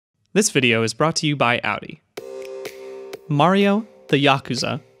This video is brought to you by Audi. Mario, the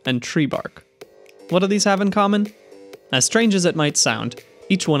Yakuza, and Tree Bark. What do these have in common? As strange as it might sound,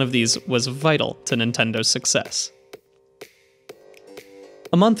 each one of these was vital to Nintendo's success.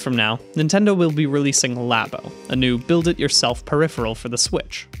 A month from now, Nintendo will be releasing Labo, a new build-it-yourself peripheral for the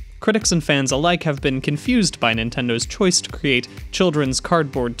Switch. Critics and fans alike have been confused by Nintendo's choice to create children's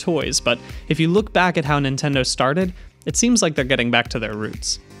cardboard toys, but if you look back at how Nintendo started, it seems like they're getting back to their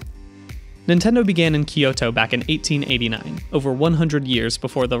roots. Nintendo began in Kyoto back in 1889, over 100 years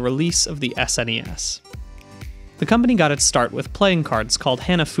before the release of the SNES. The company got its start with playing cards called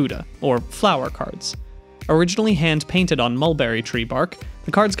Hanafuda, or flower cards. Originally hand-painted on mulberry tree bark,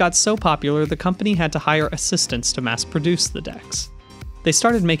 the cards got so popular the company had to hire assistants to mass-produce the decks. They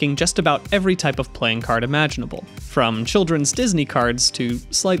started making just about every type of playing card imaginable, from children's Disney cards to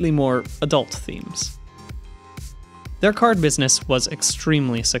slightly more adult themes. Their card business was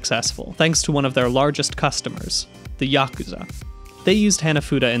extremely successful, thanks to one of their largest customers, the Yakuza. They used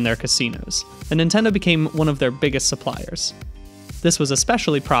Hanafuda in their casinos, and Nintendo became one of their biggest suppliers. This was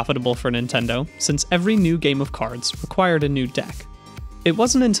especially profitable for Nintendo, since every new game of cards required a new deck. It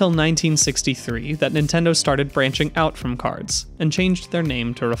wasn't until 1963 that Nintendo started branching out from cards, and changed their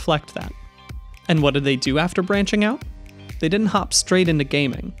name to reflect that. And what did they do after branching out? They didn't hop straight into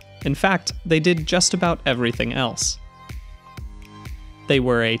gaming. In fact, they did just about everything else. They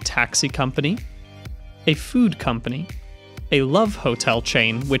were a taxi company, a food company, a love hotel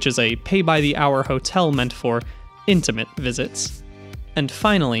chain, which is a pay-by-the-hour hotel meant for intimate visits, and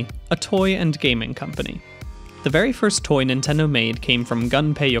finally, a toy and gaming company. The very first toy Nintendo made came from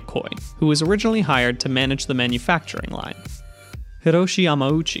Gunpei Yokoi, who was originally hired to manage the manufacturing line. Hiroshi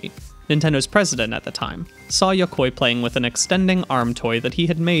Yamauchi, Nintendo's president at the time, saw Yokoi playing with an extending arm toy that he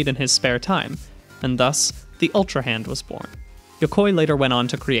had made in his spare time, and thus, the Ultra Hand was born. Yokoi later went on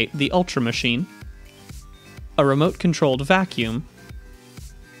to create the Ultra Machine, a remote-controlled vacuum,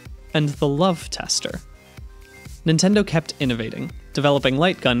 and the Love Tester. Nintendo kept innovating, developing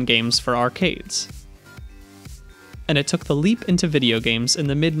light gun games for arcades. And it took the leap into video games in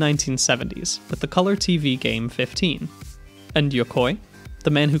the mid-1970s with the color TV game 15. And Yokoi, the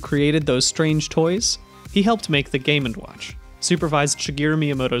man who created those strange toys, he helped make the Game & Watch, supervised Shigeru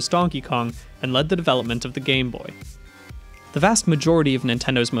Miyamoto's Donkey Kong, and led the development of the Game Boy. The vast majority of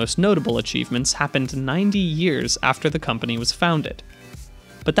Nintendo's most notable achievements happened 90 years after the company was founded.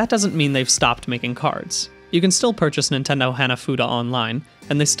 But that doesn't mean they've stopped making cards. You can still purchase Nintendo Hanafuda online,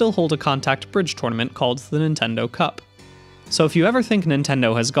 and they still hold a contact bridge tournament called the Nintendo Cup. So if you ever think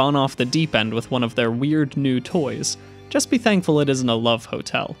Nintendo has gone off the deep end with one of their weird new toys, just be thankful it isn't a love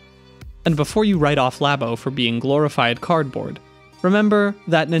hotel. And before you write off Labo for being glorified cardboard, remember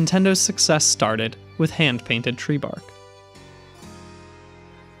that Nintendo's success started with hand-painted tree bark.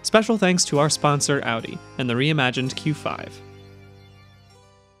 Special thanks to our sponsor Audi and the reimagined Q5.